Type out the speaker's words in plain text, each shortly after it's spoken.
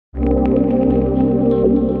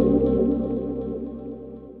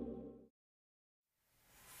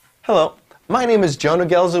Hello, my name is Jonah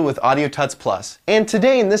Guelzo with Audio Tuts Plus, and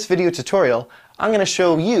today in this video tutorial I'm going to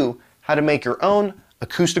show you how to make your own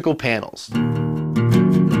acoustical panels.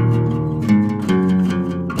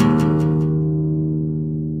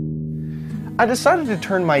 I decided to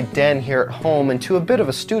turn my den here at home into a bit of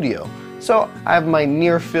a studio. So I have my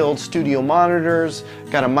near-field studio monitors,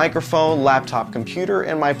 got a microphone, laptop computer,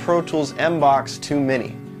 and my Pro Tools M-Box 2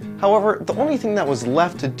 Mini. However, the only thing that was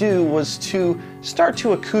left to do was to start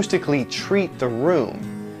to acoustically treat the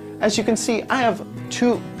room. As you can see, I have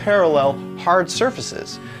two parallel hard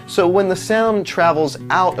surfaces. So when the sound travels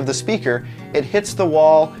out of the speaker, it hits the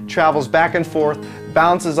wall, travels back and forth,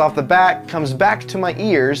 bounces off the back, comes back to my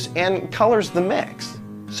ears, and colors the mix.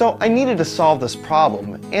 So I needed to solve this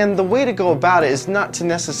problem, and the way to go about it is not to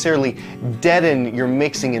necessarily deaden your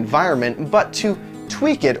mixing environment, but to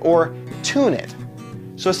tweak it or tune it.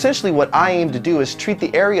 So essentially what I aim to do is treat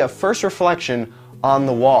the area of first reflection on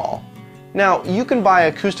the wall. Now, you can buy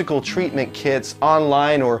acoustical treatment kits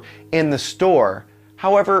online or in the store.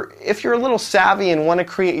 However, if you're a little savvy and want to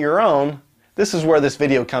create your own, this is where this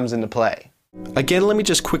video comes into play. Again, let me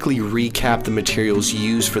just quickly recap the materials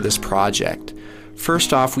used for this project.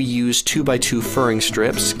 First off, we used 2x2 furring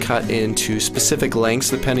strips cut into specific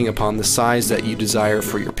lengths depending upon the size that you desire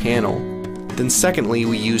for your panel. Then secondly,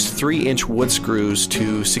 we used 3-inch wood screws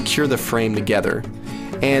to secure the frame together,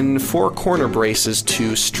 and 4 corner braces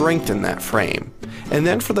to strengthen that frame. And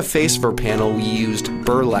then for the face of our panel, we used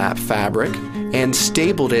burlap fabric and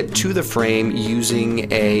stapled it to the frame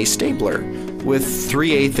using a stapler with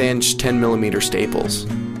 3/8-inch 10mm staples.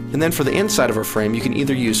 And then for the inside of our frame, you can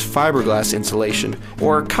either use fiberglass insulation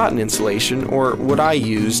or cotton insulation, or what I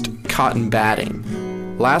used, cotton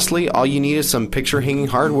batting. Lastly, all you need is some picture hanging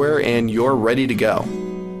hardware and you're ready to go.